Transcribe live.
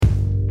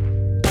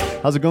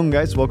How's it going,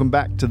 guys? Welcome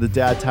back to the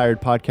Dad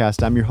Tired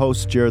Podcast. I'm your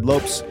host, Jared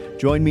Lopes.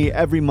 Join me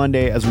every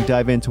Monday as we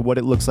dive into what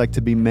it looks like to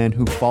be men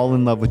who fall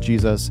in love with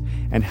Jesus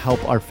and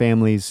help our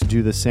families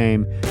do the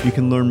same. You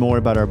can learn more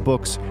about our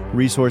books,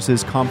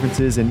 resources,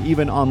 conferences, and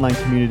even online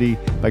community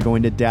by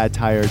going to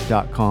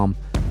dadtired.com.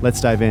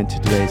 Let's dive into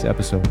today's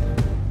episode.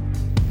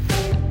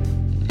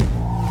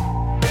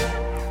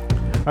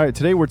 All right,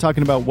 today we're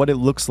talking about what it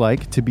looks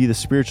like to be the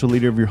spiritual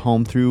leader of your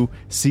home through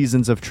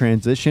seasons of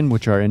transition,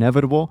 which are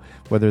inevitable,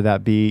 whether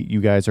that be you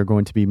guys are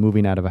going to be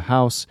moving out of a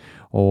house,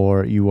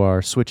 or you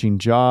are switching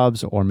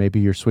jobs, or maybe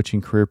you're switching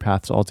career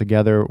paths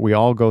altogether. We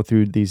all go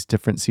through these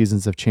different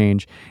seasons of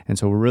change. And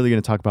so we're really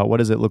going to talk about what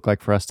does it look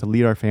like for us to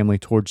lead our family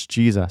towards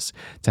Jesus,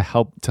 to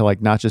help to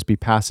not just be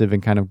passive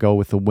and kind of go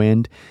with the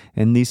wind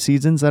in these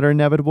seasons that are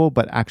inevitable,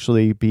 but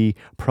actually be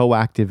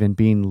proactive in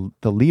being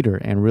the leader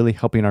and really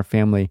helping our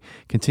family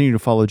continue to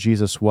follow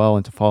Jesus well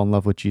and to fall in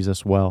love with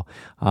Jesus well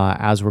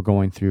as we're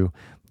going through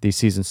these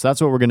seasons. So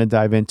that's what we're going to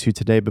dive into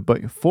today. But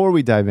before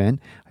we dive in,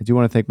 I do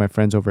want to thank my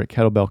friends over at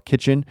Kettlebell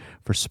Kitchen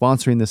for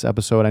sponsoring this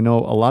episode. I know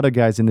a lot of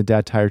guys in the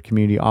Dad Tired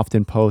community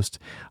often post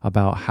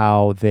about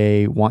how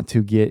they want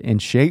to get in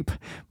shape.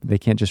 They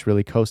can't just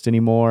really coast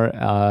anymore.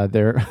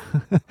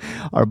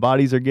 Our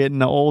bodies are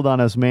getting old on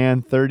us,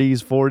 man.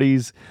 30s,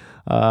 40s.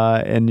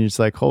 And you're just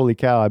like, holy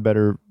cow, I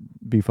better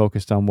be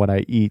focused on what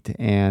I eat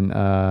and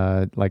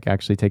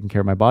actually taking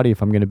care of my body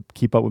if I'm going to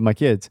keep up with my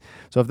kids.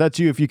 So if that's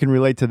you, if you can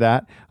relate to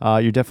that,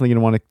 you're definitely going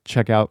to want to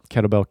check out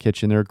Kettlebell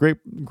Kitchen. They're a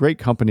great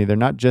company. They're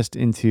not just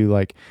into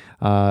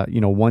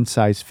one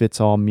size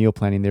fits all meal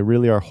planning. They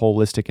really are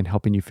holistic in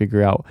helping you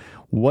figure out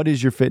what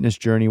is your fitness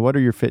journey, what are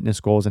your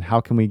fitness goals, and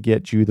how can we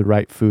get you the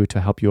right food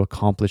to help you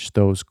accomplish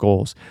those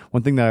goals.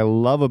 One thing that I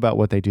love about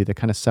what they do that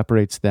kind of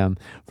separates them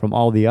from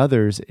all the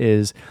others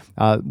is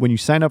when you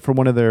sign up for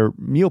one of their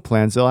meal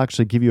plans, they'll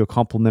actually give you a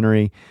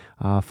complimentary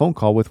phone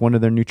call with one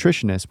of their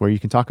nutritionists where you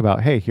can talk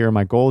about, hey, here are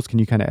my goals. Can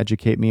you kind of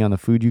educate me on the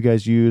food you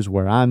guys use,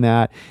 where I'm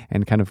at,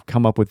 and kind of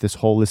come up with this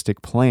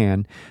holistic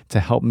plan to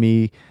help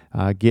me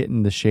get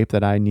in the shape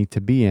that I need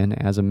to be in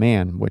as a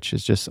man, which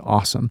is just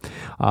awesome.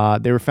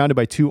 They were founded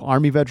by two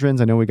Army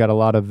veterans. I know we got a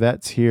lot of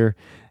vets here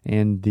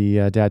in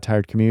the Dad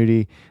Tired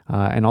community,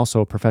 and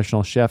also a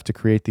professional chef to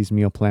create these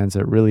meal plans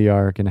that really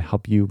are going to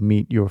help you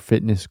meet your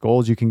fitness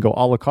goals. You can go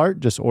a la carte,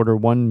 just order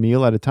one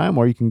meal at a time,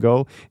 or you can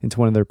go into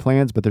one of their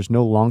plans, but there's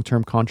no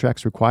long-term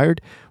contracts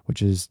required,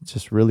 which is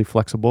just really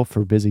flexible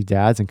for busy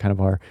dads and kind of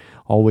our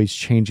always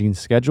changing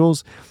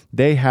schedules.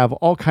 They have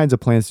all kinds of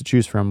plans to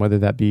choose from, whether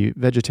that be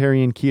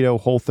vegetarian, keto,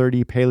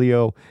 Whole30,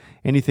 paleo,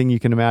 anything you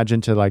can imagine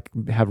to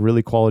have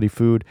really quality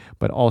food,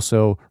 but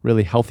also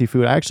really healthy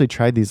food. I actually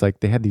tried these,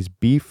 they had these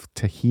beef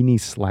tahini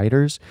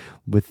sliders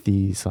with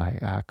these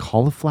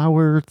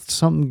cauliflower,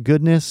 some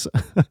goodness.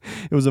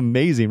 It was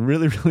amazing.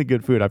 Really, really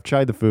good food. I've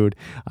tried the food.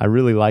 I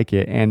really like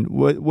it. And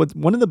what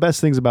one of the best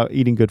things about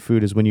eating good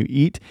food is when you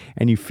eat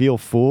and you feel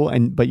full,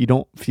 but you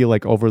don't feel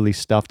like overly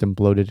stuffed and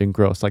bloated and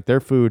gross. Like their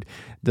food,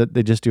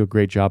 they just do a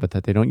great job at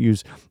that. They don't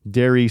use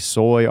dairy,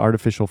 soy,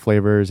 artificial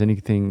flavors,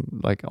 anything.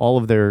 Like all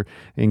of their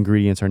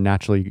ingredients are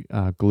naturally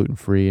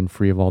gluten-free and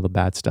free of all the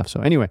bad stuff. So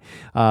anyway,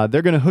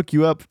 they're going to hook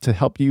you up to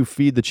help you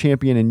feed the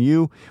champion in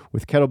you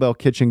with Kettlebell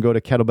Kitchen. Go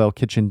to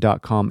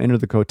kettlebellkitchen.com, enter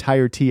the code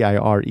TIRED,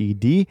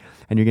 TIRED,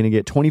 and you're going to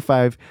get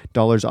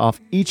 $25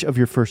 off each of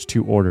your first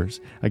two orders.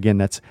 Again,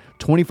 that's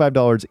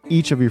 $25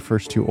 each of your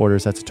first two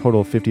orders. That's a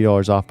total of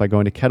 $50 off by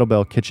going to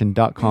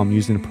kettlebellkitchen.com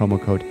using the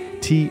promo code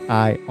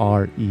TIRED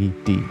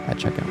at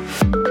checkout.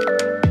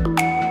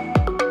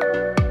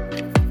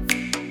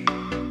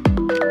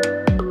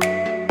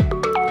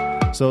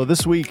 So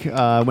this week,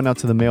 I went out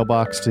to the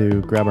mailbox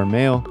to grab our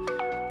mail,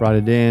 brought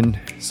it in,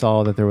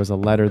 saw that there was a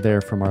letter there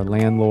from our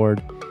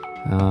landlord.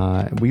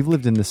 We've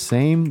lived in the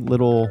same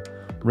little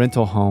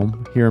rental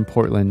home here in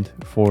Portland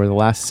for the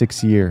last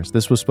 6 years.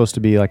 This was supposed to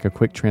be like a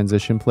quick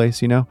transition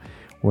place,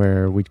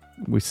 where we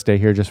stay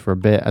here just for a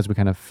bit as we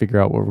kind of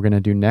figure out what we're going to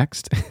do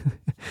next.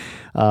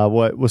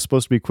 What was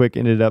supposed to be quick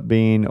ended up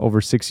being over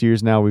 6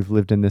 years now. We've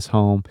lived in this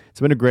home. It's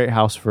been a great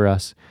house for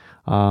us.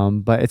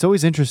 But it's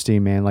always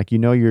interesting, man.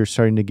 You're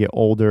starting to get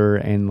older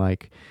and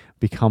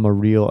become a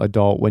real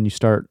adult when you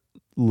start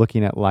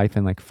looking at life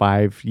in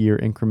 5-year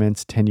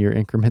increments, 10-year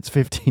increments,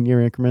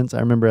 15-year increments. I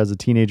remember as a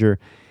teenager,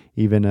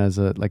 even as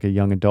a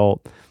young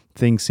adult,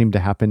 things seemed to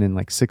happen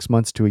in 6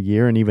 months to a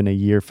year, and even a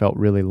year felt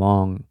really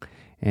long.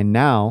 And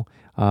now,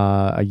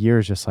 a year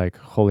is just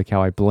holy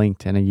cow, I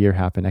blinked and a year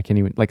happened. I can't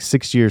even,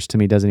 6 years to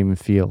me doesn't even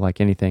feel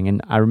like anything.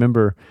 And I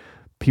remember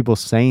people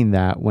saying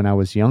that when I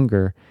was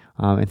younger,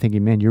 and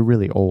thinking, man, you're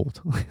really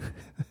old.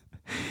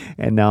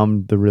 And now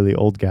I'm the really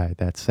old guy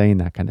that's saying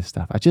that kind of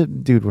stuff.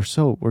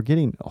 We're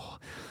getting,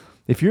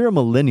 if you're a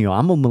millennial,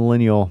 I'm a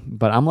millennial,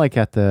 but I'm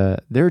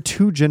there are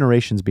 2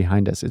 generations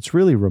behind us. It's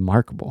really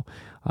remarkable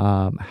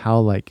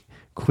how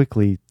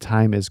quickly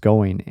time is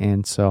going.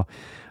 And so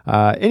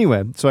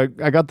anyway, so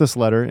I got this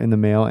letter in the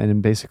mail,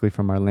 and basically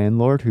from our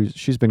landlord,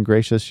 she's been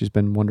gracious, she's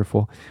been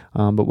wonderful.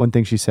 But one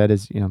thing she said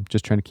is,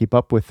 just trying to keep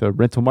up with the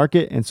rental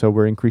market, and so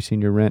we're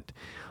increasing your rent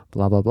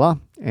blah, blah, blah.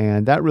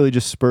 And that really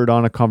just spurred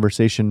on a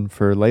conversation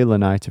for Layla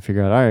and I to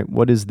figure out, all right,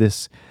 what is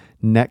this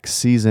next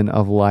season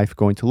of life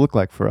going to look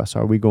like for us?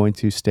 Are we going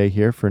to stay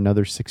here for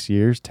another 6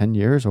 years, 10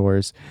 years, or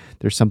is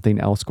there something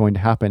else going to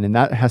happen? And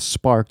that has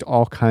sparked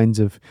all kinds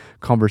of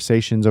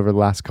conversations over the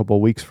last couple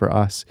of weeks for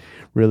us,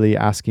 really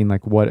asking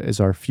like, what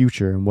is our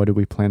future and what do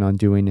we plan on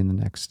doing in the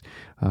next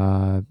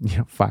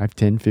 5,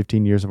 10,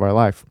 15 years of our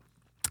life?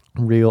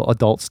 Real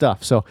adult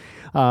stuff. So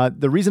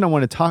the reason I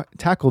want to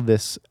tackle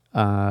this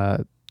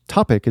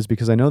topic is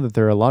because I know that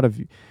there are a lot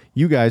of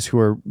you guys who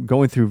are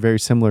going through very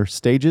similar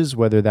stages,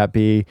 whether that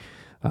be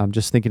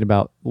just thinking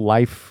about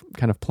life,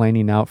 kind of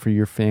planning out for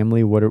your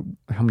family.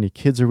 How many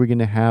kids are we going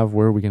to have?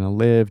 Where are we going to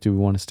live? Do we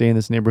want to stay in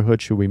this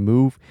neighborhood? Should we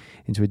move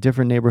into a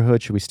different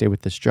neighborhood? Should we stay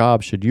with this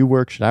job? Should you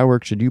work? Should I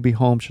work? Should you be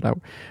home? Should I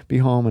be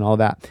home? And all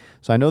that.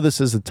 So I know this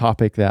is a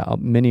topic that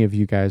many of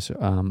you guys,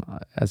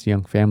 as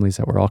young families,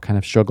 that we're all kind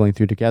of struggling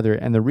through together.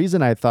 And the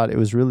reason I thought it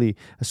was really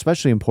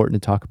especially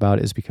important to talk about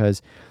is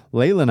because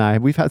Layla and I,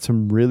 we've had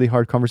some really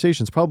hard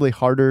conversations, probably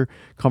harder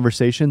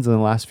conversations in the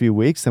last few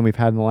weeks than we've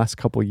had in the last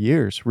couple of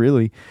years,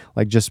 really.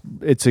 Like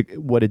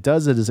what it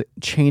does is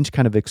change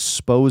kind of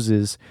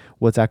exposes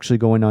what's actually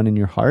going on in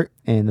your heart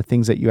and the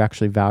things that you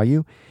actually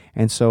value.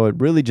 And so it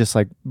really just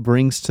like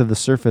brings to the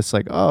surface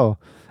like, oh,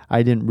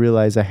 I didn't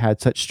realize I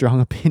had such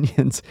strong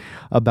opinions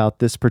about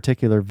this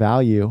particular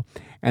value.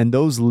 And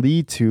those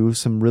lead to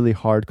some really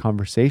hard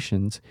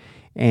conversations.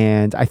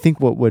 And I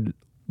think what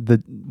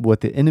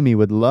the enemy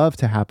would love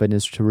to happen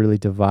is to really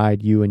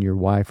divide you and your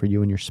wife or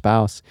you and your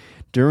spouse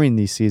during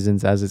these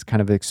seasons, as it's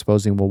kind of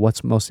exposing, well,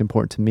 what's most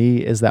important to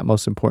me? Is that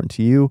most important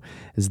to you?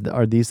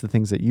 Are these the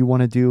things that you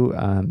want to do?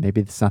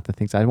 Maybe it's not the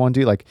things I want to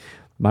do. Like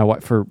my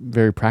wife, for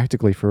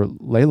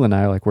Layla and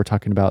I, like we're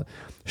talking about,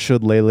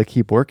 should Layla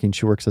keep working?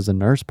 She works as a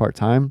nurse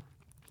part-time.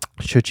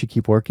 Should she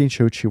keep working?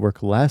 Should she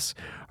work less?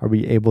 Are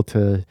we able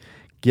to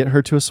get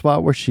her to a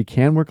spot where she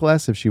can work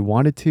less if she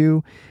wanted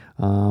to?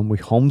 We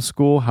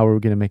homeschool. How are we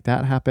going to make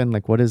that happen?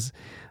 Like, what is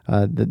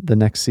the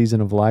next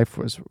season of life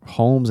was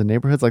homes and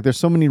neighborhoods? Like, there's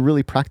so many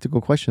really practical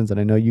questions that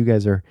I know you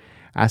guys are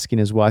asking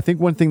as well. I think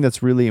one thing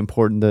that's really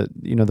important,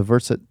 the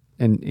verse that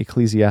in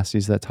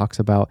Ecclesiastes that talks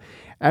about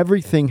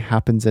everything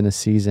happens in a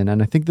season.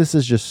 And I think this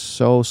is just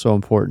so, so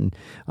important.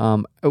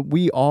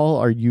 We all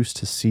are used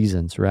to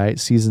seasons, right?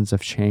 Seasons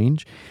of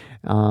change.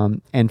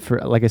 And for,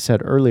 like I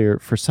said earlier,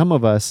 for some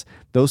of us,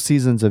 those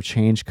seasons of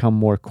change come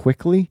more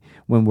quickly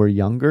when we're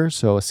younger.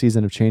 So a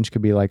season of change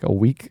could be like a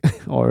week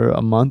or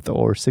a month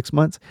or 6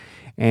 months.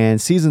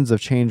 And seasons of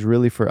change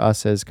really for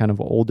us as kind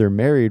of older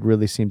married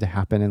really seem to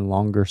happen in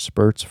longer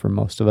spurts for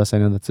most of us. I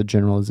know that's a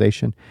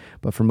generalization,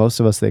 but for most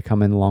of us, they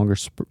come in longer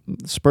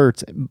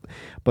spurts.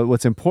 But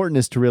what's important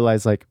is to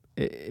realize like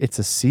it's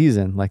a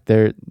season. Like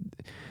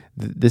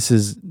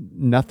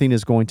nothing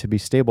is going to be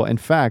stable. In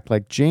fact,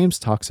 like James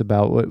talks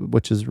about,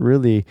 which is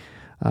really,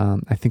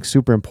 I think,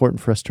 super important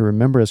for us to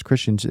remember as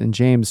Christians. In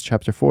James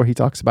chapter 4, he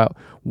talks about,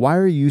 why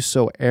are you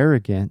so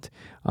arrogant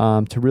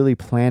to really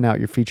plan out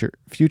your future?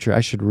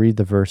 I should read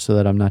the verse so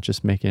that I'm not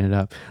just making it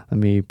up. Let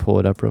me pull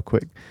it up real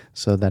quick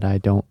so that I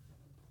don't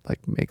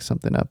like make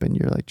something up and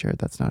you're like, Jared,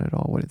 that's not at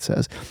all what it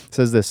says. It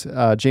says this,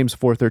 James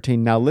 4:13,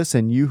 now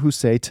listen, you who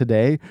say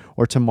today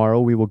or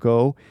tomorrow we will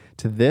go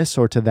to this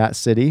or to that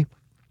city,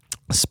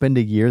 spend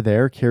a year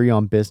there, carry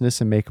on business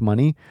and make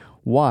money.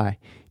 Why?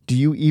 Do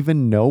you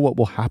even know what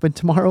will happen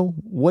tomorrow?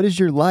 What is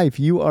your life?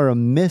 You are a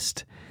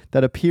mist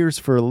that appears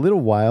for a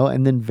little while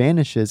and then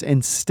vanishes.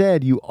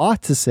 Instead, you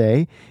ought to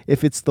say,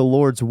 if it's the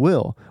Lord's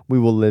will, we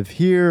will live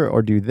here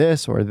or do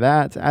this or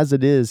that. As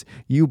it is,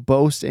 you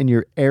boast in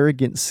your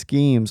arrogant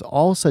schemes.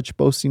 All such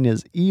boasting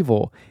is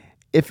evil.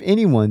 If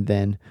anyone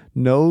then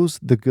knows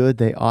the good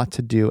they ought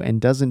to do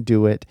and doesn't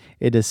do it,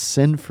 it is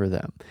sin for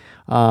them.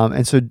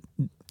 And so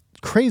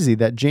crazy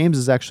that James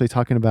is actually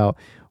talking about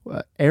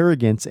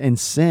arrogance and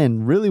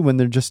sin, really, when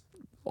they're just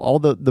all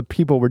the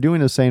people we're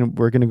doing is saying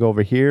we're going to go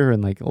over here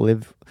and like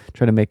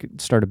try to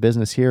start a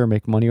business here or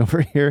make money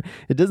over here.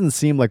 It doesn't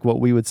seem like what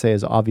we would say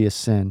is obvious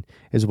sin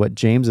is what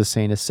James is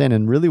saying is sin.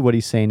 And really what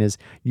he's saying is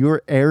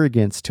your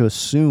arrogance to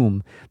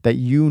assume that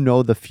you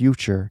know the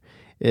future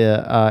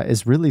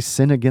is really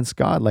sin against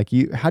God. Like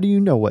how do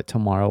you know what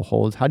tomorrow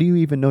holds? How do you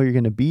even know you're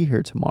going to be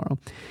here tomorrow?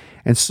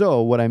 And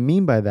so what I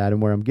mean by that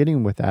and where I'm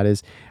getting with that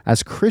is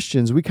as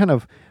Christians,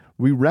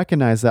 we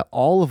recognize that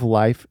all of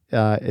life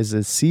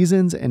is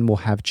seasons and will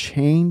have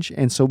change.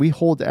 And so we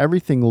hold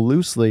everything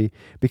loosely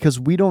because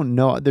we don't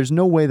know. There's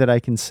no way that I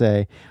can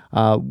say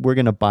we're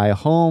going to buy a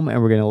home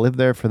and we're going to live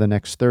there for the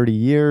next 30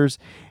 years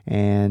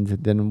and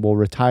then we'll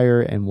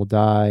retire and we'll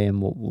die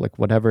and we'll like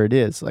whatever it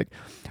is. Like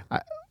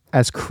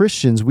as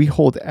Christians, we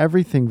hold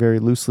everything very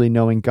loosely,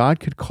 knowing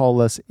God could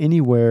call us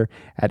anywhere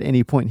at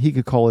any point. He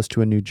could call us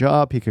to a new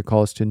job. He could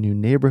call us to a new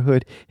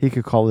neighborhood. He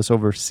could call us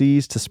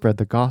overseas to spread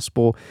the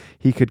gospel.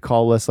 He could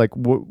call us like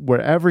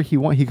wherever he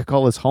wants. He could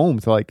call us home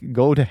to like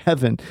go to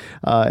heaven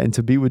and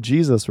to be with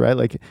Jesus, right?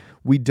 Like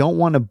we don't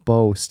want to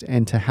boast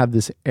and to have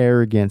this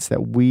arrogance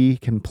that we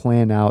can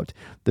plan out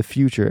the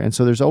future. And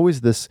so there's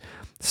always this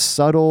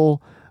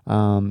subtle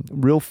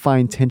real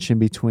fine tension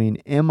between,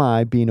 am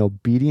I being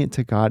obedient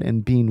to God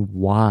and being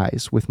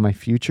wise with my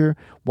future,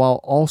 while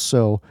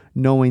also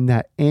knowing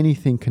that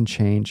anything can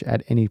change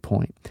at any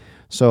point.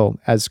 So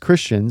as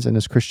Christians and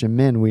as Christian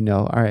men, we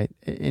know, all right,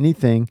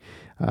 anything,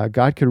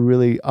 God could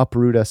really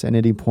uproot us at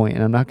any point,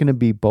 and I'm not going to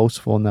be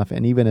boastful enough,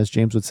 and even as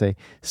James would say,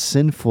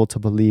 sinful to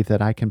believe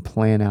that I can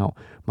plan out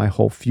my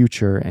whole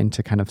future and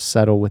to kind of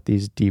settle with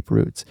these deep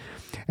roots.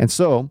 And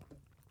so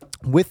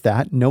with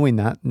that, knowing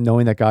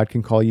that God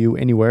can call you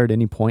anywhere at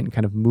any point and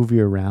kind of move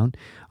you around,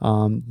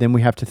 then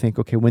we have to think,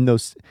 okay, when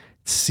those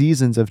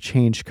seasons of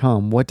change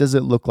come, what does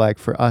it look like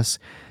for us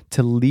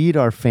to lead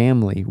our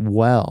family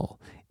well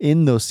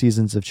in those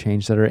seasons of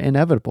change that are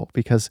inevitable?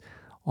 Because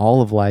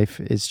all of life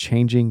is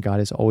changing. God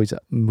is always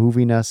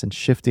moving us and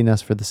shifting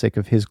us for the sake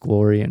of His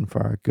glory and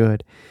for our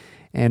good.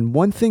 And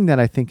one thing that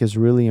I think is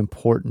really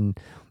important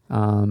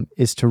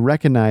is to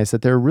recognize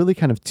that there are really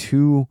kind of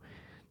two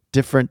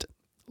different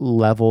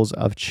levels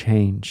of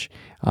change.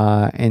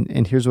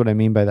 And here's what I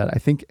mean by that. I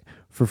think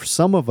for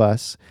some of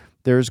us,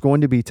 there's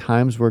going to be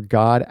times where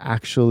God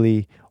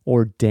actually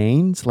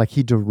ordains, like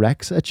He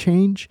directs a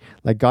change,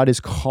 like God is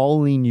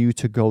calling you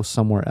to go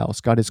somewhere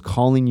else. God is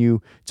calling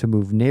you to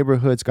move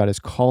neighborhoods. God is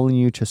calling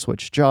you to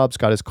switch jobs.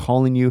 God is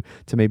calling you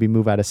to maybe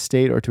move out of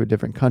state or to a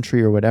different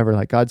country or whatever.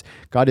 Like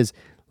God is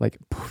like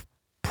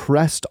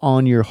pressed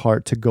on your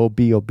heart to go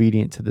be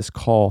obedient to this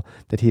call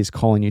that He is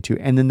calling you to.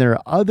 And then there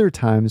are other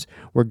times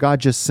where God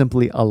just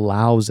simply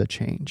allows a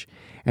change.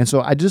 And so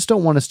I just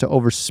don't want us to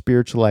over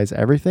spiritualize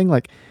everything.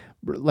 Like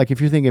if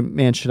you're thinking,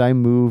 man, should I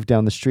move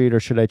down the street or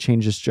should I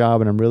change this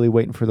job? And I'm really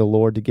waiting for the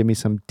Lord to give me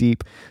some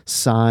deep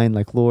sign,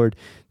 like, Lord,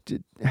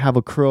 have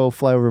a crow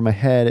fly over my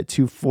head at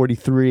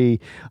 2:43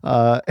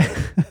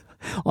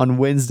 on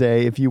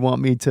Wednesday if you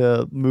want me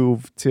to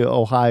move to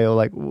Ohio.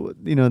 Like,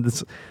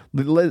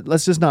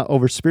 let's just not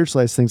over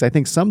spiritualize things. I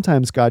think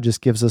sometimes God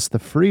just gives us the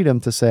freedom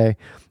to say,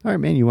 all right,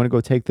 man, you want to go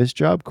take this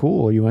job?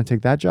 Cool. You want to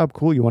take that job?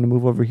 Cool. You want to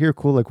move over here?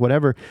 Cool. Like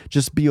whatever,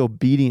 just be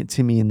obedient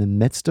to me in the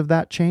midst of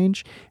that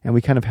change. And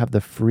we kind of have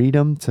the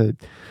freedom to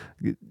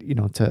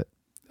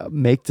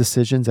make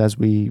decisions as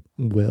we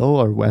will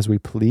or as we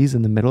please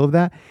in the middle of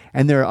that.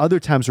 And there are other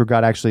times where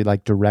God actually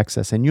like directs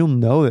us, and you'll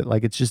know it,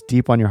 like it's just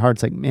deep on your heart.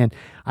 It's like, man,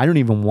 I don't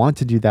even want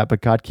to do that,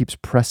 but God keeps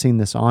pressing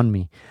this on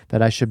me that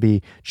I should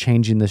be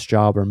changing this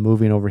job or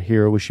moving over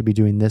here, or we should be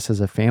doing this as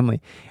a family.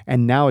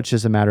 And now it's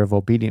just a matter of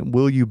obedience.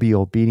 Will you be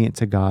obedient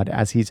to God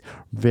as He's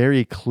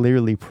very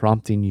clearly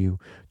prompting you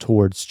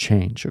towards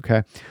change?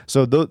 Okay.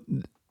 So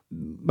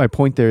my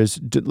point there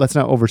is, let's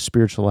not over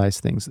spiritualize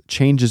things.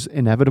 Change is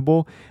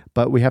inevitable,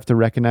 but we have to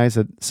recognize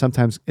that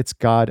sometimes it's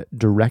God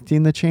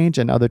directing the change,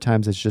 and other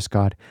times it's just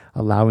God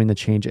allowing the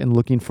change and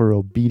looking for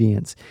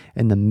obedience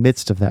in the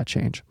midst of that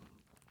change.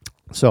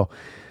 So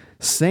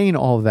saying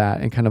all of that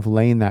and kind of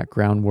laying that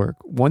groundwork,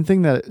 one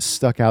thing that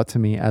stuck out to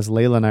me as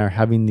Layla and I are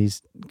having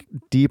these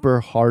deeper,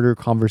 harder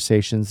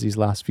conversations these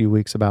last few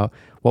weeks about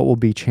what will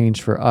be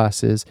change for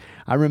us is,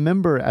 I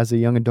remember as a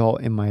young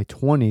adult in my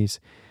 20s,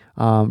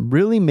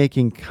 really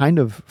making kind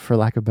of, for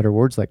lack of better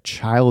words, like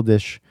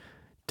childish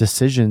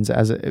decisions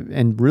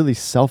and really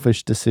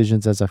selfish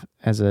decisions as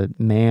a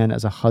man,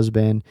 as a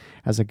husband,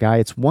 as a guy.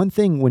 It's one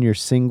thing when you're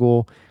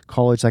single,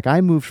 college. Like I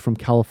moved from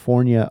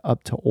California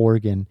up to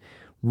Oregon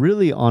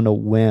really on a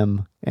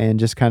whim, and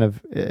just kind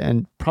of,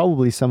 and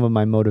probably some of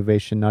my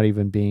motivation not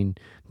even being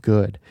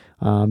good,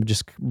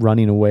 just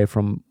running away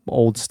from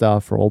old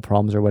stuff or old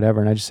problems or whatever.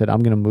 And I just said,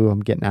 I'm going to move. I'm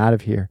getting out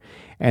of here.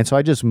 And so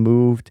I just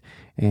moved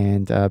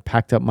and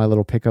packed up my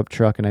little pickup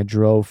truck, and I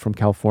drove from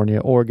California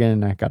to Oregon,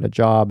 and I got a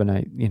job, and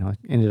I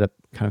ended up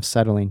kind of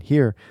settling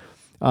here.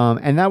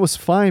 And that was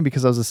fine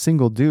because I was a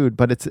single dude,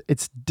 but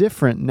it's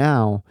different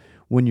now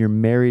when you're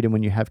married and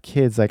when you have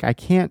kids. Like I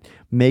can't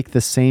make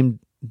the same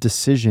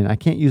decision. I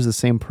can't use the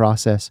same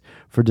process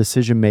for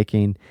decision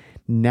making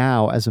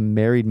now as a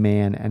married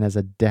man and as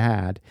a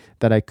dad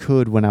that I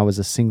could when I was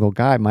a single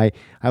guy. I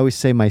always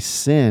say my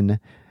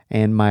sin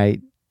and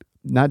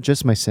not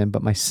just my sin,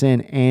 but my sin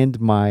and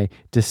my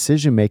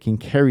decision making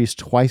carries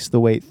twice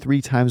the weight,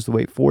 3 times the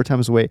weight, 4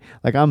 times the weight.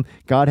 Like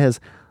God has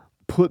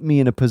put me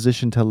in a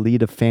position to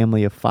lead a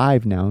family of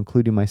 5 now,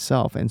 including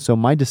myself. And so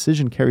my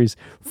decision carries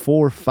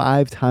 4 or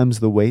 5 times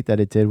the weight that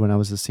it did when I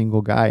was a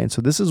single guy. And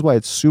so this is why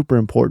it's super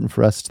important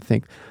for us to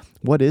think,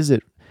 what is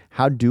it?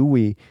 How do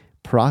we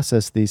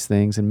process these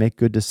things and make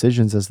good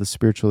decisions as the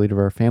spiritual leader of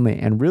our family?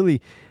 And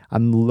really,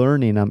 I'm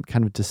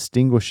kind of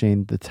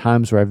distinguishing the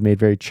times where I've made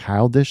very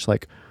childish,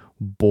 like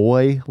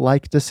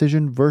boy-like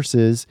decision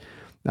versus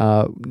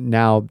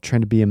now trying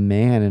to be a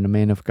man and a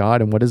man of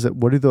God. And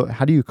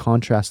how do you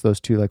contrast those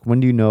two? Like when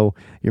do you know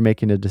you're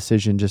making a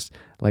decision, just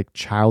like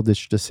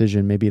childish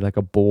decision, maybe like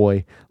a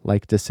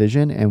boy-like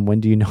decision? And when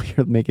do you know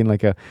you're making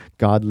like a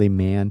godly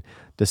man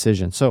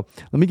decision? So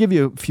let me give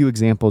you a few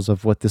examples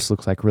of what this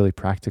looks like really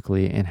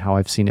practically and how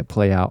I've seen it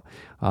play out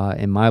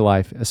in my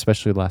life,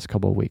 especially the last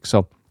couple of weeks.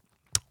 So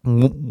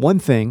one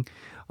thing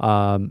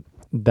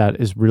that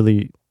is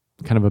really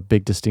kind of a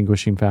big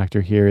distinguishing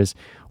factor here is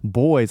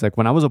boys. Like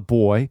when I was a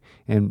boy,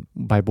 and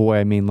by boy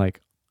I mean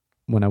like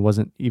when I was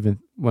in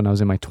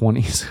my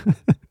 20s.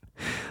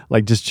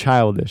 Like just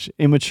childish,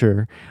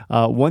 immature.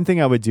 One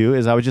thing I would do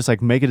is I would just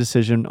like make a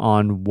decision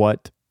on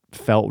what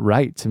felt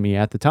right to me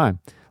at the time.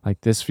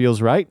 Like this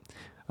feels right.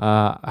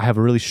 I have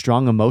really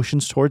strong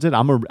emotions towards it.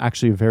 I'm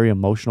actually a very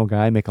emotional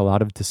guy. I make a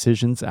lot of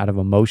decisions out of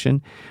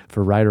emotion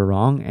for right or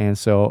wrong. And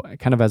so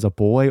kind of as a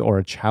boy or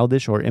a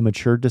childish or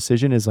immature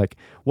decision is like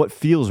what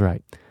feels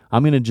right.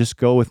 I'm going to just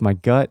go with my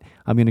gut.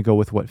 I'm going to go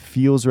with what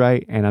feels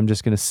right. And I'm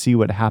just going to see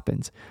what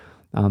happens.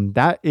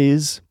 That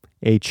is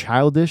a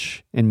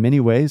childish in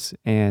many ways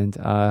and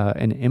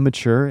an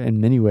immature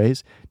in many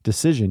ways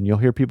decision. You'll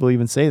hear people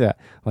even say that,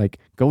 like,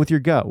 go with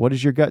your gut. What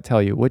does your gut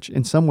tell you? Which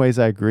in some ways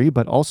I agree,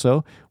 but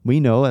also we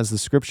know, as the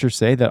scriptures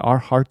say, that our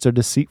hearts are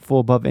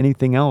deceitful above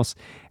anything else.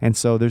 And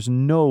so there's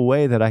no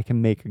way that I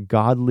can make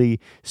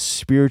godly,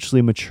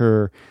 spiritually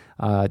mature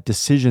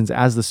decisions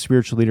as the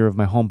spiritual leader of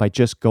my home by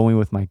just going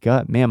with my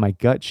gut. Man, my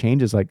gut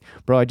changes. Like,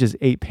 bro, I just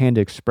ate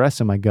Panda Express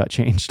and my gut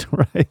changed,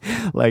 right?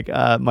 Like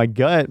my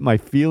gut, my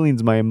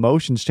feelings, my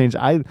emotions changed.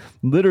 I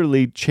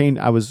literally changed.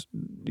 I was,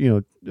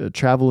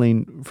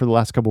 traveling for the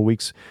last couple of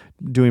weeks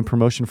doing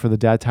promotion for the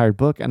Dad Tired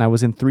book, and I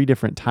was in 3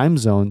 different time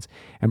zones.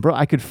 And bro,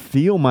 I could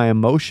feel my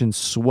emotions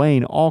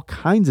swaying all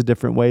kinds of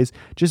different ways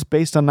just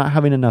based on not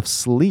having enough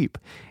sleep.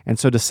 And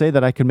so to say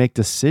that I could make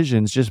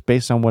decisions just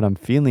based on what I'm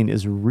feeling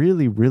is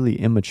really,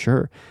 really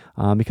immature,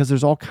 because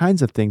there's all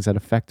kinds of things that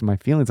affect my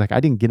feelings. Like I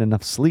didn't get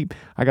enough sleep.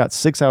 I got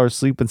 6 hours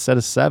sleep instead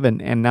of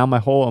 7, and now my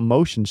whole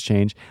emotions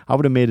change. I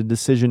would have made a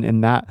decision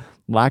in that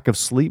lack of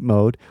sleep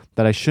mode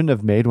that I shouldn't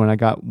have made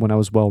when I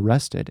was well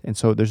rested. And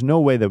so there's no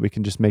way that we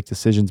can just make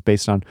decisions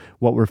based on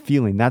what we're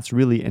feeling. That's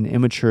really an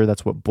immature.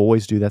 That's what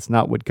boys do. That's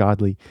not what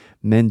godly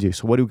men do.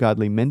 So what do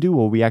godly men do?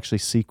 Well, we actually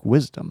seek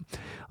wisdom,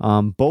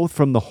 both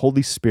from the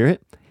Holy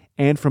Spirit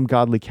and from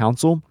godly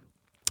counsel.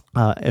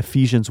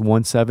 Ephesians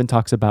 1:7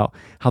 talks about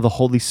how the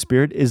Holy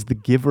Spirit is the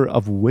giver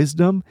of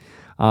wisdom.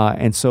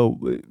 And so,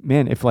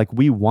 man, if like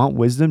we want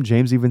wisdom,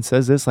 James even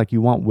says this, like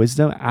you want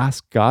wisdom,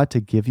 ask God to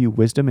give you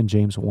wisdom in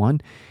James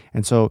 1.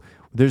 And so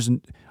there's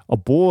a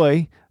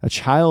boy, a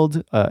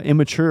child,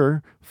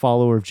 immature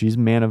follower of Jesus,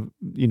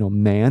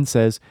 man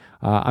says,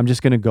 I'm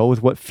just going to go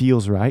with what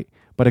feels right.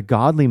 But a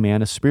godly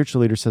man, a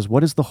spiritual leader says,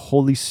 what is the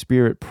Holy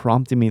Spirit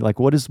prompting me? Like,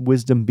 what is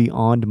wisdom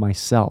beyond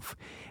myself?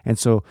 And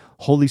so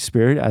Holy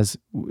Spirit, as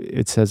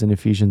it says in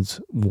Ephesians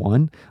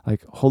 1,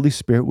 like, Holy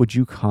Spirit, would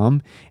you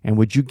come and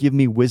would you give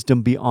me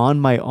wisdom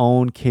beyond my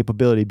own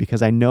capability?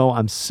 Because I know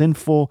I'm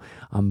sinful,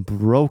 I'm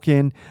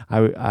broken.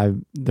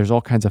 There's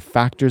all kinds of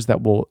factors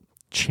that will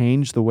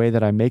change the way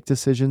that I make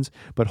decisions.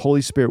 But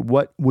Holy Spirit,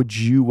 what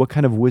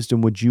kind of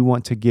wisdom would you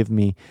want to give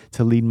me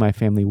to lead my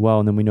family well?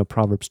 And then we know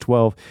Proverbs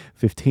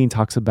 12:15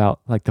 talks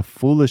about like the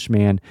foolish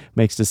man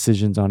makes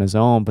decisions on his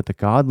own, but the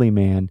godly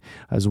man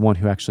is one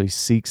who actually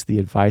seeks the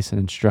advice and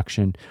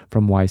instruction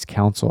from wise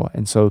counsel.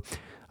 And so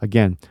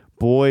again,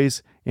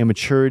 boys,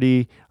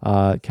 immaturity,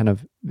 kind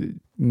of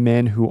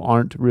men who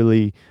aren't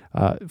really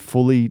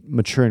fully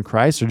mature in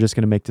Christ are just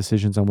going to make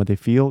decisions on what they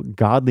feel.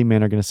 Godly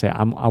men are going to say,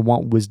 I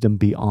want wisdom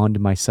beyond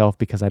myself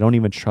because I don't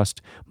even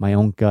trust my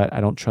own gut.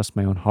 I don't trust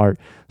my own heart.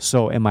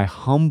 So am I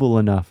humble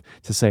enough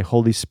to say,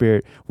 Holy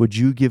Spirit, would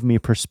you give me a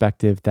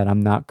perspective that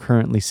I'm not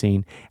currently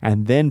seeing?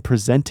 And then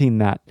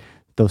presenting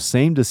those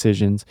same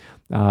decisions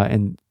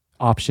and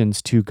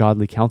options to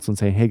godly counsel and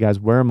say, hey guys,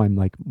 where am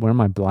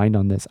I blind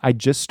on this? I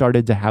just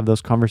started to have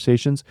those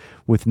conversations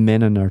with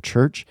men in our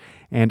church,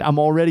 and I'm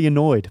already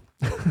annoyed.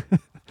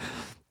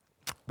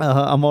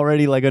 I'm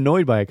already like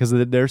annoyed by it because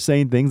they're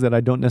saying things that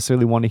I don't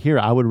necessarily want to hear.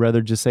 I would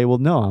rather just say, well,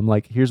 no, I'm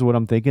like, here's what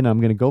I'm thinking. I'm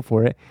going to go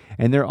for it.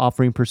 And they're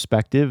offering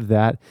perspective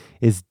that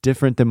is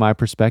different than my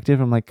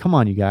perspective. I'm like, come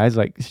on, you guys,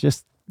 like,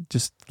 just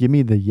give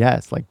me the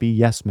yes, like be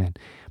yes men.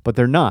 But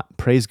they're not.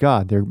 Praise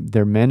God.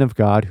 They're men of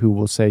God who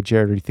will say,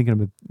 Jared, are you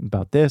thinking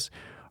about this?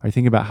 Are you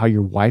thinking about how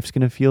your wife's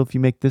going to feel if you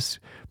make this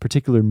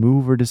particular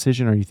move or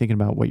decision? Are you thinking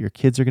about what your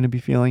kids are going to be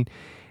feeling?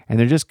 And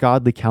they're just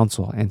godly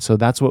counsel. And so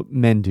that's what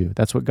men do.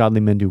 That's what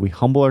godly men do. We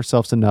humble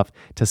ourselves enough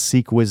to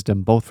seek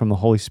wisdom, both from the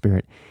Holy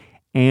Spirit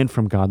and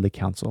from godly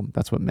counsel.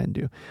 That's what men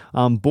do.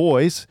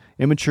 Boys,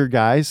 immature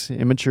guys,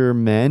 immature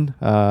men,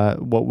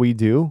 what we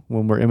do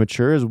when we're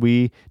immature is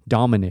we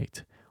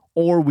dominate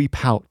or we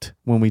pout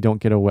when we don't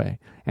get away.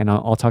 And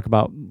I'll talk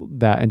about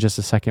that in just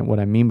a second, what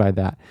I mean by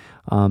that.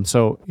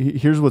 So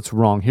here's what's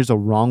wrong. Here's a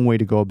wrong way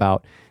to go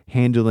about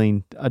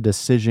handling a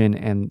decision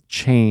and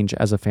change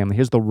as a family.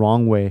 Here's the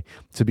wrong way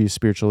to be a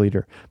spiritual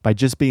leader: by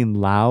just being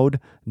loud,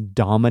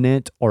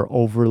 dominant, or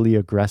overly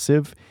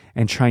aggressive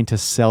and trying to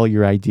sell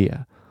your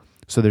idea.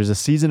 So there's a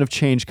season of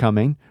change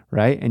coming,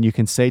 right? And you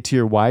can say to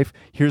your wife,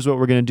 here's what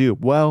we're going to do.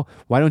 Well,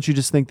 why don't you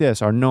just think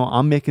this? Or no,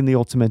 I'm making the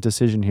ultimate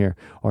decision here.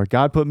 Or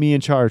God put me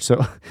in charge.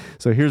 So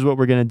here's what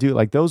we're going to do.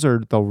 Like, those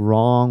are the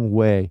wrong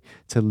way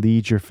to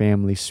lead your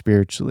family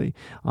spiritually.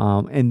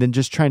 And then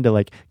just trying to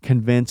like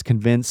convince,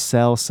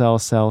 sell.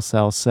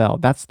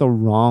 That's the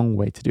wrong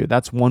way to do it.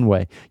 That's one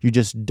way. You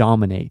just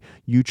dominate.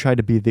 You try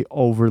to be the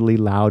overly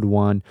loud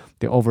one,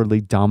 the overly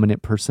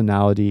dominant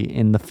personality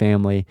in the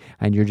family,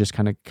 and you're just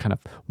kind of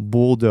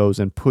bulldoze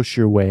and push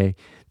your way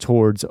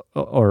towards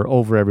or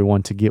over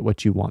everyone to get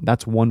what you want.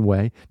 That's one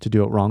way to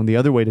do it wrong. The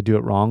other way to do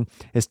it wrong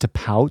is to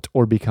pout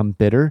or become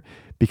bitter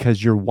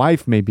because your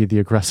wife may be the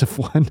aggressive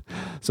one.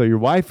 So your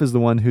wife is the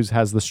one who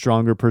has the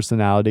stronger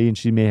personality, and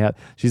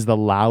she's the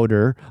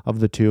louder of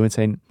the two, and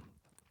saying,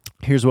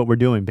 here's what we're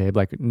doing, babe.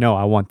 Like, no,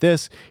 I want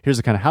this. Here's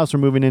the kind of house we're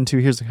moving into.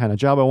 Here's the kind of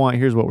job I want.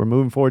 Here's what we're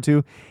moving forward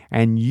to.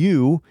 And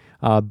you,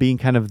 being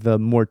kind of the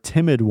more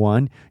timid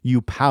one,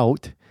 you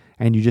pout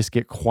and you just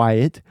get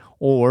quiet,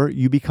 or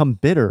you become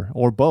bitter,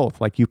 or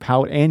both. Like, you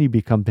pout and you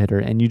become bitter,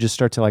 and you just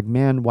start to like,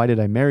 man, why did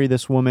I marry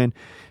this woman?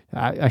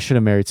 I should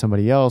have married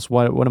somebody else.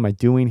 What am I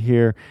doing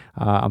here?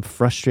 I'm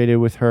frustrated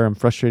with her. I'm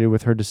frustrated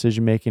with her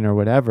decision-making or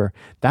whatever.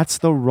 That's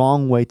the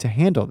wrong way to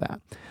handle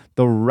that.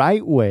 The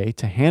right way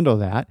to handle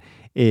that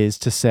is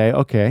to say,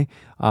 okay,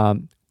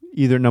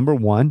 either number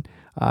one,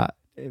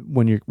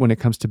 when it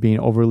comes to being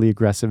overly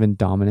aggressive and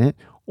dominant,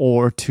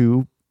 or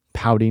two,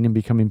 pouting and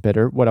becoming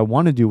bitter. What I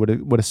want to do,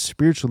 what a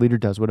spiritual leader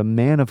does, what a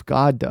man of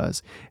God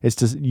does, is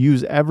to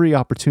use every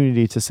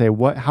opportunity to say,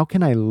 how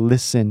can I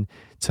listen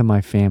to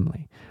my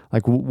family?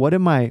 Like, what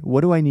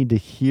do I need to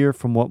hear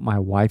from what my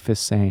wife is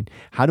saying?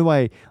 How do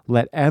I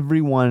let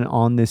everyone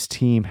on this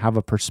team have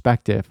a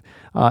perspective,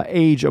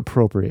 age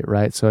appropriate,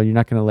 right? So you're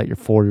not going to let your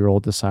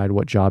 4-year-old decide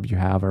what job you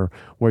have or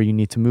where you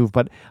need to move.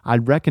 But I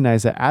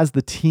recognize that as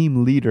the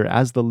team leader,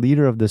 as the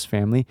leader of this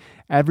family,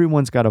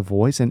 everyone's got a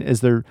voice. And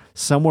is there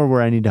somewhere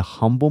where I need to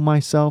humble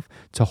myself,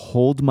 to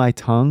hold my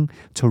tongue,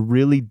 to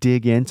really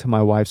dig into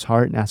my wife's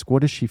heart and ask,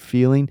 what is she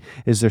feeling?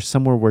 Is there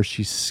somewhere where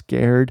she's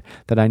scared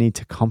that I need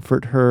to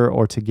comfort her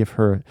or to give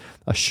her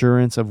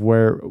assurance of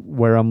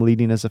where I'm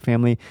leading as a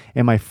family?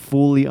 Am I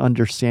fully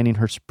understanding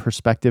her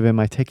perspective? Am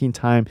I taking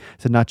time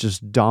to not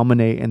just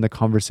dominate in the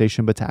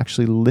conversation, but to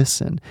actually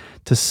listen,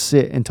 to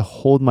sit and to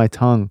hold my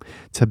tongue,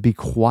 to be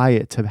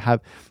quiet, to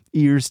have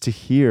ears to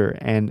hear,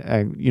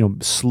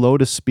 and slow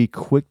to speak,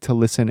 quick to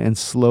listen, and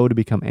slow to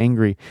become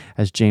angry,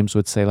 as James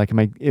would say? Like,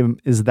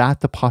 is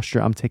that the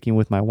posture I'm taking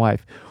with my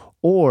wife?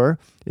 Or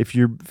if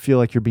you feel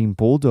like you're being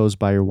bulldozed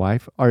by your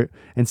wife,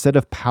 instead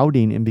of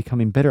pouting and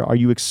becoming bitter, are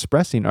you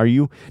expressing?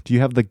 Do you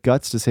have the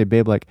guts to say,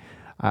 babe, like,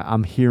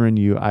 I'm hearing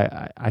you.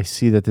 I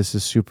see that this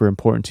is super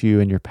important to you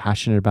and you're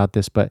passionate about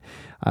this, but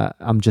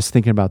I'm just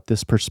thinking about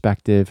this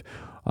perspective.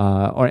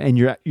 And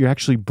you're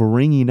actually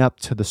bringing up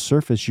to the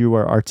surface, you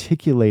are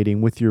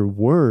articulating with your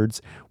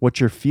words what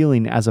you're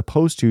feeling, as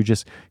opposed to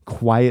just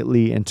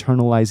quietly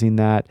internalizing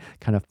that,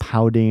 kind of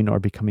pouting or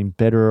becoming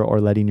bitter or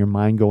letting your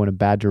mind go in a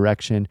bad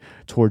direction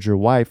towards your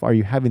wife. Are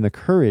you having the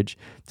courage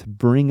to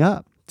bring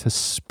up, to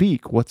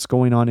speak what's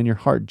going on in your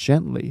heart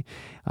gently,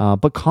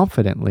 but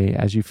confidently,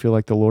 as you feel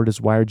like the Lord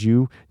has wired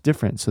you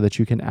different so that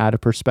you can add a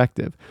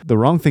perspective? The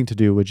wrong thing to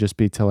do would just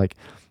be to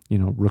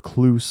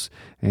recluse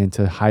and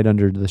to hide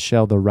under the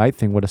shell. The right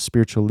thing, what a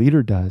spiritual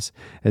leader does,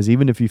 is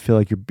even if you feel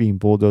like you're being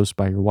bulldozed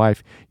by your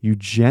wife, you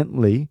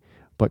gently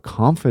but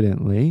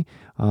confidently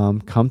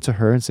come to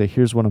her and say,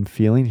 here's what I'm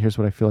feeling. Here's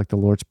what I feel like the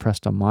Lord's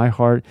pressed on my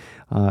heart.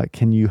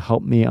 Can you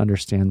help me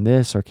understand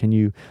this? Or can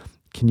you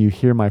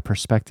hear my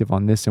perspective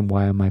on this and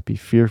why I might be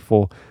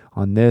fearful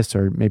on this?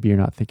 Or maybe you're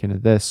not thinking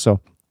of this.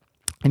 So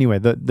anyway,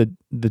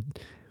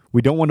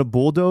 we don't want to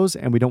bulldoze,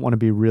 and we don't want to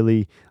be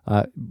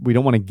we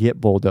don't want to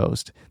get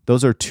bulldozed.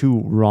 Those are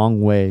two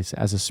wrong ways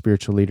as a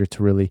spiritual leader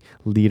to really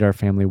lead our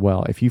family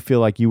well. If you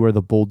feel like you are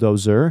the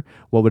bulldozer,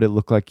 what would it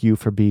look like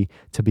to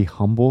be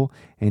humble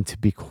and to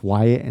be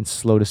quiet and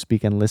slow to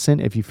speak and listen?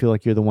 If you feel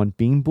like you're the one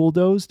being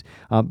bulldozed,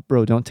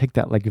 don't take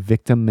that like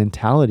victim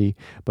mentality,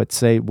 but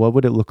say, what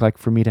would it look like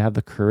for me to have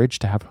the courage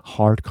to have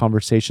hard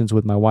conversations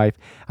with my wife,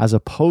 as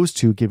opposed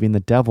to giving the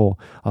devil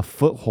a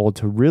foothold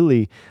to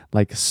really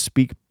like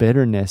speak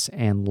bitterness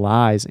and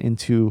lies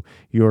into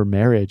your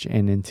marriage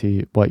and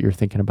into what you're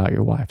thinking about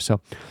your wife.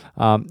 So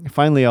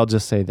finally, I'll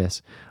just say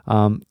this.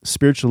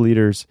 Spiritual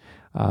leaders,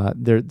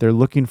 they're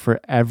looking for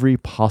every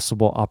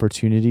possible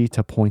opportunity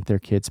to point their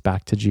kids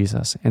back to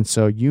Jesus. And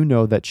so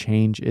that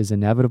change is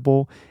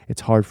inevitable.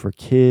 It's hard for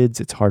kids.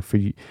 It's hard for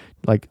you.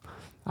 Like,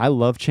 I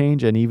love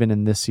change, and even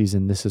in this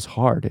season, this is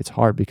hard. It's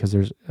hard because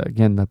there's,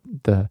 again,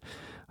 the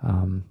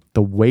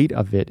weight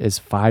of it is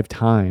 5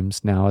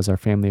 times now, as our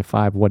family of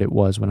 5, what it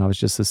was when I was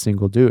just a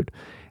single dude.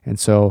 And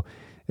so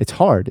it's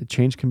hard.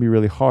 Change can be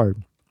really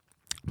hard.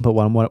 But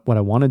what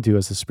I want to do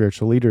as a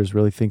spiritual leader is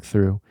really think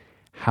through,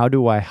 how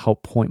do I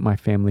help point my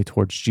family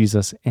towards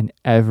Jesus in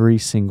every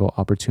single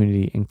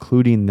opportunity,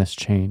 including this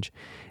change?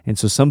 And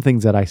so some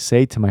things that I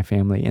say to my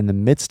family in the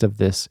midst of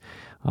this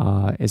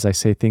is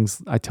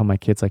I tell my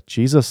kids, like,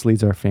 Jesus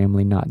leads our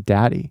family, not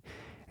daddy.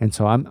 And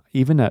so I'm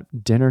even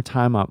at dinner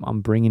time, I'm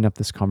bringing up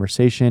this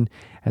conversation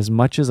as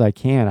much as I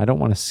can. I don't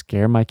want to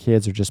scare my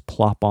kids or just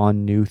plop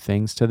on new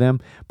things to them,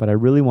 but I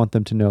really want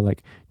them to know,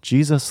 like,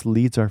 Jesus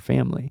leads our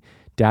family.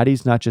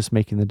 Daddy's not just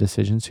making the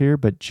decisions here,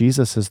 but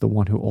Jesus is the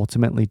one who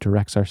ultimately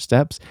directs our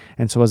steps.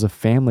 And so as a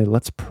family,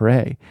 let's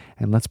pray,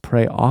 and let's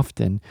pray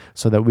often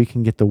so that we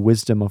can get the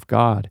wisdom of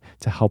God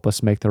to help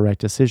us make the right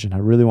decision. I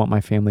really want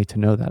my family to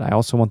know that. I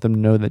also want them to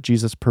know that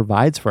Jesus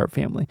provides for our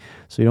family.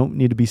 So you don't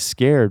need to be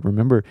scared.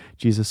 Remember,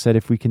 Jesus said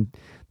if we can,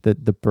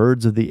 the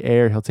birds of the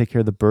air, he'll take care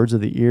of the birds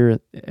of the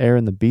air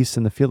and the beasts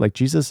in the field. Like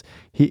Jesus,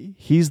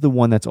 he's the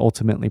one that's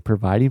ultimately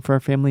providing for our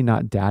family,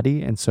 not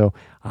daddy. And so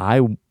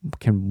I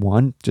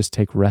can, just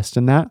take rest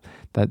in that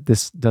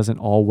this doesn't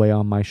all weigh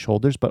on my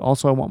shoulders, but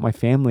also I want my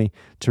family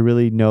to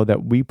really know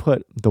that we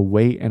put the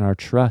weight and our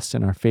trust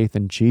and our faith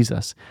in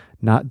Jesus,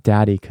 not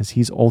daddy, because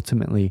he's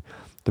ultimately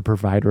the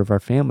provider of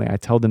our family. I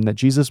tell them that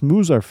Jesus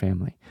moves our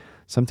family.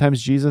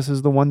 Sometimes Jesus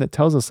is the one that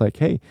tells us, like,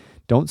 hey,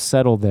 don't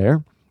settle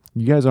there.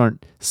 You guys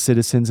aren't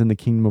citizens in the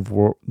kingdom of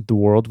the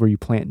world where you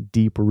plant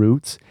deep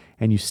roots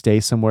and you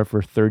stay somewhere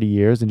for 30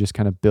 years and just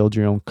kind of build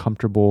your own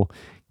comfortable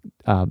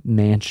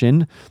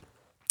mansion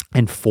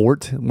and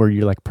fort where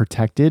you're like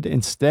protected.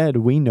 Instead,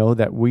 we know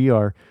that we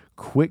are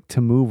quick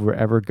to move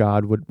wherever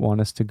God would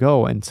want us to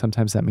go. And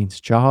sometimes that means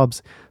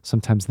jobs.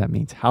 Sometimes that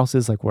means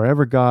houses. Like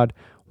wherever God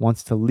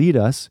wants to lead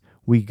us,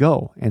 we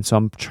go. And so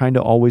I'm trying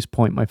to always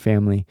point my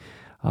family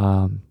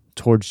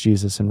towards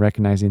Jesus and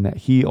recognizing that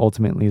he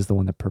ultimately is the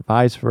one that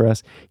provides for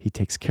us. He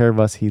takes care of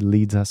us, he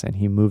leads us, and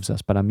he moves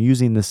us. But I'm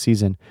using this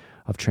season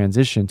of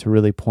transition to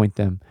really point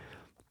them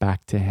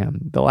back to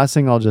him. The last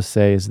thing I'll just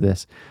say is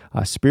this.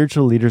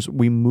 Spiritual leaders,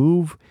 we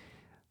move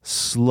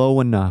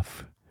slow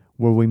enough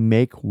where we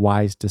make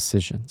wise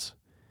decisions.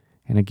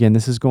 And again,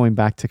 this is going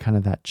back to kind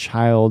of that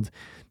child,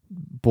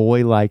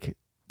 boy-like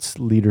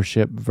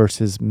leadership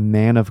versus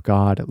man of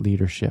God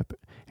leadership,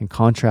 and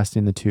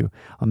contrasting the two.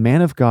 A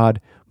man of God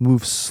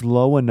moves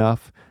slow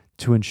enough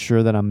to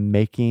ensure that I'm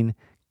making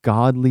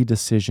godly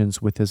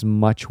decisions with as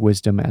much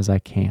wisdom as I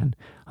can.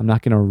 I'm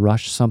not going to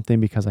rush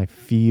something because I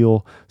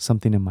feel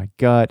something in my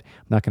gut.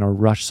 I'm not going to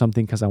rush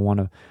something because I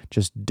want to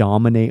just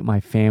dominate my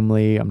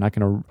family. I'm not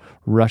going to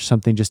rush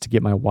something just to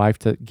get my wife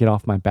to get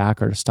off my back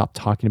or to stop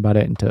talking about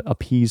it and to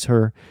appease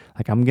her.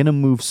 Like, I'm going to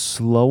move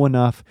slow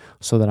enough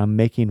so that I'm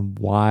making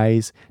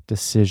wise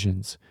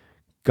decisions,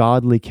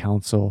 godly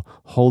counsel,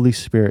 Holy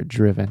Spirit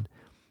driven.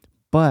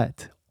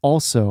 But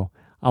also,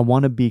 I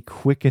want to be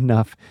quick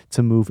enough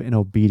to move in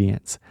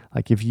obedience.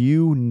 Like if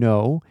you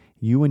know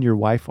you and your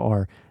wife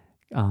are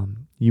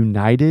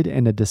united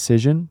in a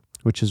decision,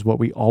 which is what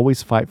we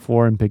always fight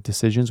for in big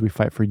decisions. We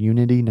fight for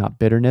unity, not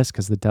bitterness,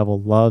 because the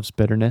devil loves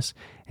bitterness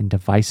and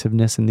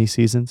divisiveness in these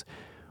seasons.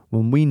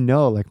 When we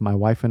know, like my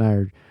wife and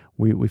I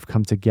we've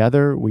come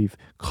together, we've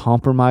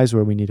compromised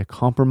where we need to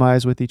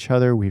compromise with each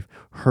other, we've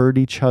heard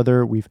each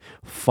other, we've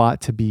fought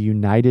to be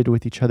united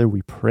with each other,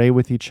 we pray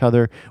with each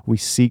other, we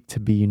seek to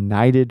be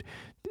united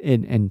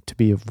and to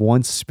be of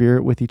one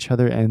spirit with each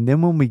other. And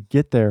then when we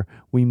get there,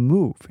 we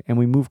move, and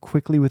we move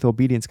quickly with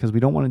obedience, because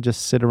we don't want to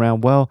just sit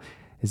around, well,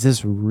 is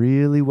this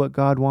really what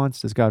God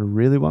wants? Does God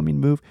really want me to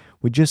move?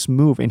 We just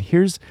move. And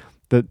here's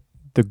the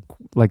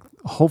like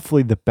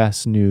hopefully the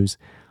best news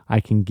I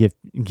can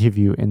give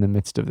you in the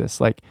midst of this.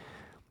 Like,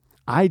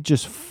 I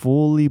just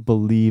fully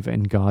believe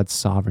in God's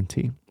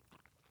sovereignty.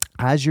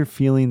 As you're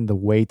feeling the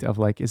weight of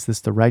like, is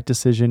this the right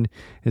decision?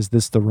 Is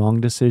this the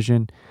wrong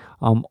decision?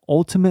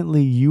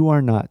 Ultimately, you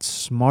are not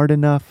smart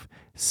enough,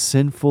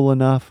 sinful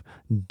enough,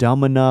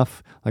 dumb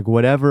enough, like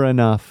whatever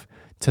enough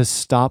to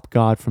stop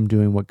God from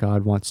doing what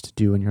God wants to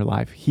do in your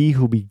life. He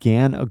who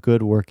began a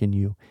good work in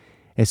you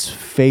is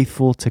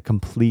faithful to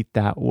complete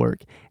that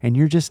work. And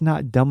you're just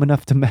not dumb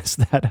enough to mess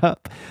that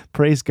up.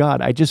 Praise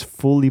God. I just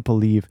fully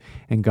believe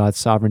in God's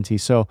sovereignty.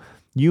 So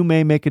you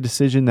may make a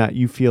decision that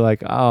you feel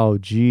like, oh,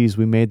 geez,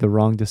 we made the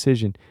wrong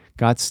decision.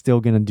 God's still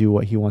going to do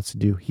what he wants to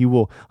do. He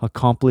will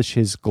accomplish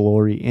his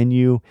glory in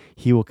you.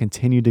 He will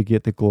continue to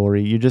get the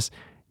glory. You just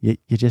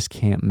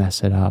can't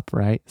mess it up,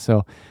 right?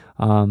 So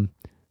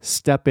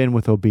step in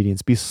with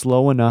obedience. Be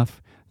slow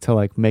enough to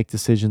like make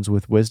decisions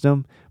with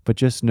wisdom, but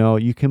just know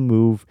you can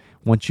move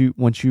once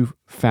you've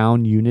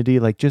found unity.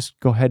 Like, just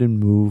go ahead and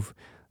move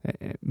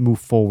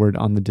forward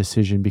on the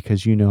decision,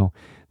 because you know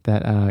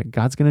that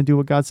God's going to do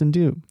what God's going to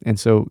do. And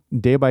so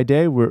day by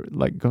day, we're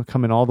like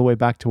coming all the way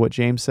back to what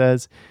James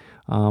says.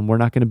 We're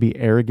not going to be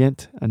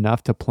arrogant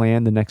enough to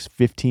plan the next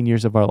 15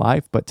 years of our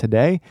life, but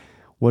today,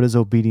 what does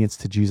obedience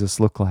to Jesus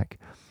look like?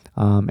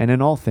 And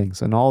in all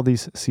things, in all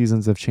these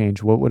seasons of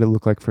change, what would it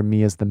look like for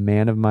me as the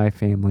man of my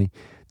family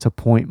to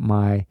point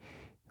my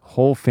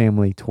whole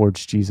family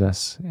towards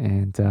Jesus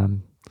and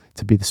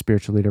to be the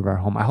spiritual leader of our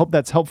home? I hope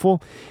that's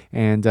helpful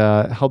and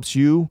helps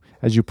you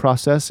as you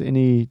process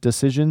any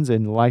decisions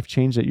and life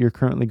change that you're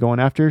currently going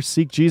after.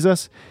 Seek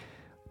Jesus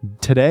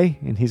today,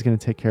 and he's going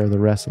to take care of the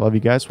rest. I love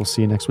you guys. We'll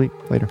see you next week.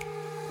 Later.